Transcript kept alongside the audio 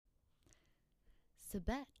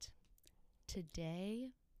Sabet.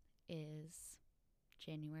 Today is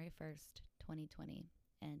January 1st, 2020,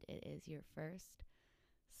 and it is your first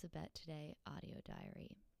Sabet Today audio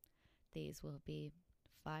diary. These will be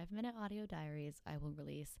 5-minute audio diaries I will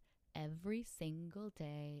release every single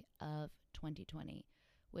day of 2020,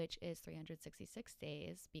 which is 366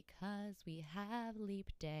 days because we have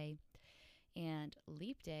Leap Day. And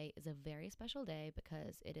Leap Day is a very special day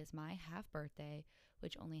because it is my half birthday,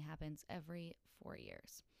 which only happens every 4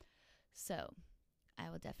 years. So I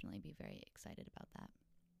will definitely be very excited about that.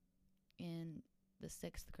 In the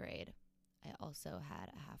 6th grade, I also had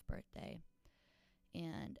a half birthday.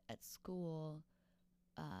 And at school,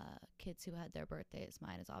 kids who had their birthdays,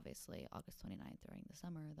 mine is obviously August 29th during the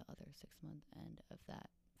summer, the other 6-month end of that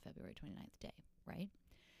February 29th day, right?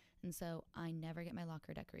 And so I never get my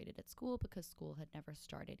locker decorated at school because school had never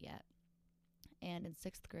started yet. And in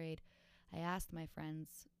 6th grade, I asked my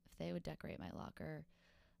friends if they would decorate my locker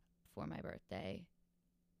for my birthday,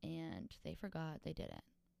 and they forgot they didn't.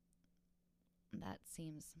 That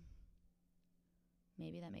seems,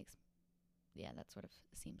 that sort of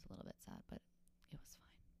seems a little bit sad, but it was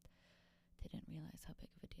fine. They didn't realize how big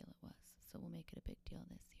of a deal it was, so we'll make it a big deal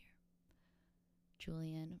this year.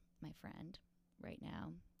 Julian, my friend, right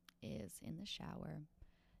now, is in the shower,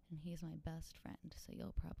 and he's my best friend, so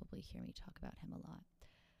you'll probably hear me talk about him a lot.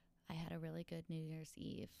 I had a really good New Year's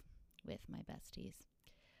Eve with my besties,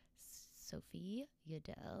 Sophie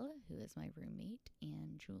Yadel, who is my roommate,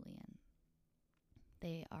 and Julian.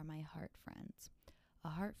 They are my heart friends. A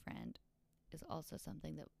heart friend is also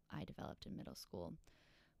something that I developed in middle school,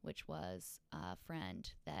 which was a friend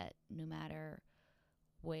that no matter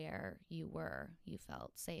where you were, you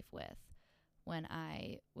felt safe with. When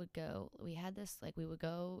I would go, we had this, we would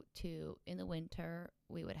go to, in the winter,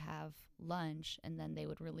 we would have lunch, and then they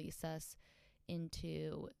would release us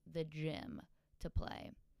into the gym to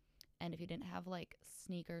play. And if you didn't have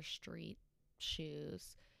sneaker street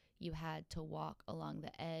shoes, you had to walk along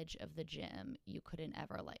the edge of the gym. You couldn't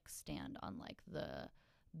ever stand on the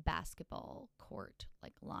basketball court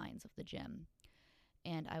lines of the gym.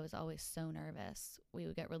 And I was always so nervous. We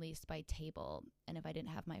would get released by table, and if I didn't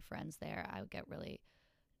have my friends there, I would get really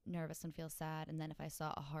nervous and feel sad. And then if I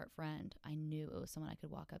saw a heart friend, I knew it was someone I could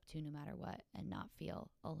walk up to no matter what and not feel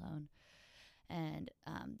alone. And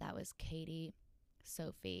that was Katie,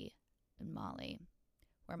 Sophie, and Molly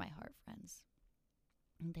were my heart friends.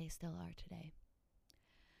 And they still are today.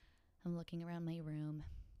 I'm looking around my room.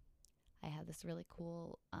 I have this really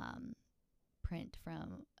cool print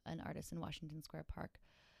from an artist in Washington Square Park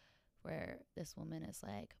where this woman is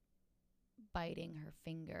biting her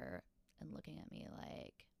finger and looking at me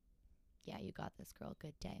yeah, you got this, girl,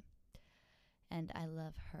 good day. And I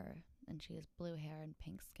love her, and she has blue hair and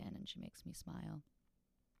pink skin, and she makes me smile.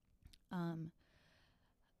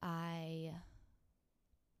 I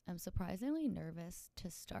am surprisingly nervous to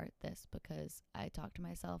start this because I talk to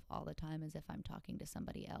myself all the time as if I'm talking to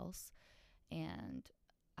somebody else, and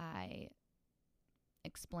I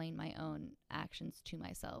explain my own actions to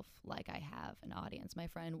myself like I have an audience. My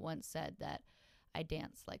friend once said that I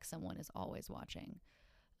dance like someone is always watching,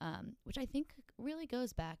 which I think really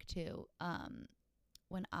goes back to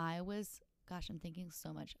when I was, I'm thinking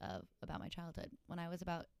so much about my childhood. When I was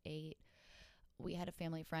about 8, we had a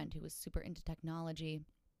family friend who was super into technology,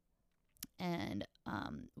 and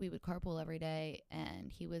we would carpool every day,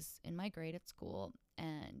 and he was in my grade at school,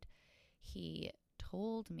 and he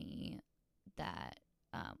told me that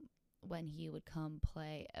when he would come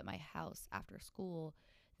play at my house after school,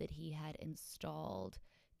 that he had installed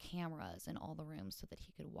cameras in all the rooms so that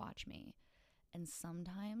he could watch me. And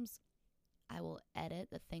sometimes I will edit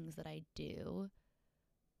the things that I do.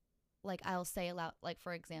 I'll say aloud,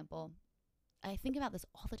 for example, I think about this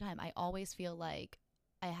all the time. I always feel like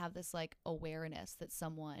I have this awareness that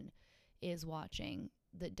someone is watching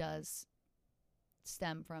that does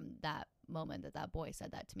stem from that moment that boy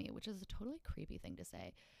said that to me, which is a totally creepy thing to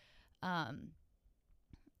say, and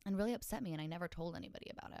really upset me. And I never told anybody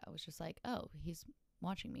about it. I was just like, oh, he's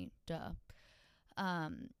watching me, duh.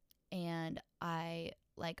 And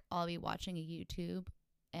I'll be watching a YouTube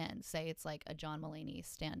and say it's a John Mulaney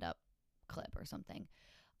stand-up clip or something.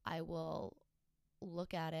 I will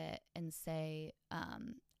look at it and say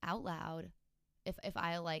out loud, if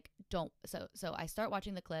I don't, so I start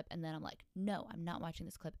watching the clip, and then I'm like, no, I'm not watching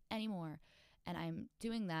this clip anymore. And I'm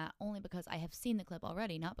doing that only because I have seen the clip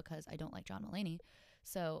already, not because I don't like John Mulaney.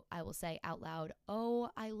 So I will say out loud, oh,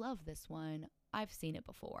 I love this one, I've seen it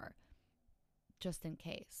before, just in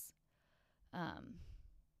case.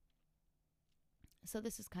 So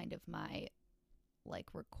this is kind of my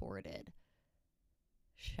recorded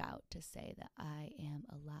shout to say that I am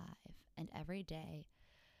alive. And every day,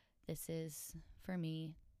 this is for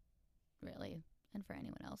me, really, and for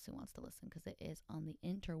anyone else who wants to listen, because it is on the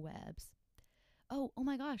interwebs. Oh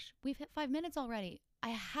my gosh, we've hit 5 minutes already. I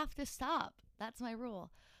have to stop. That's my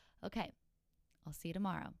rule. Okay, I'll see you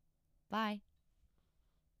tomorrow. Bye.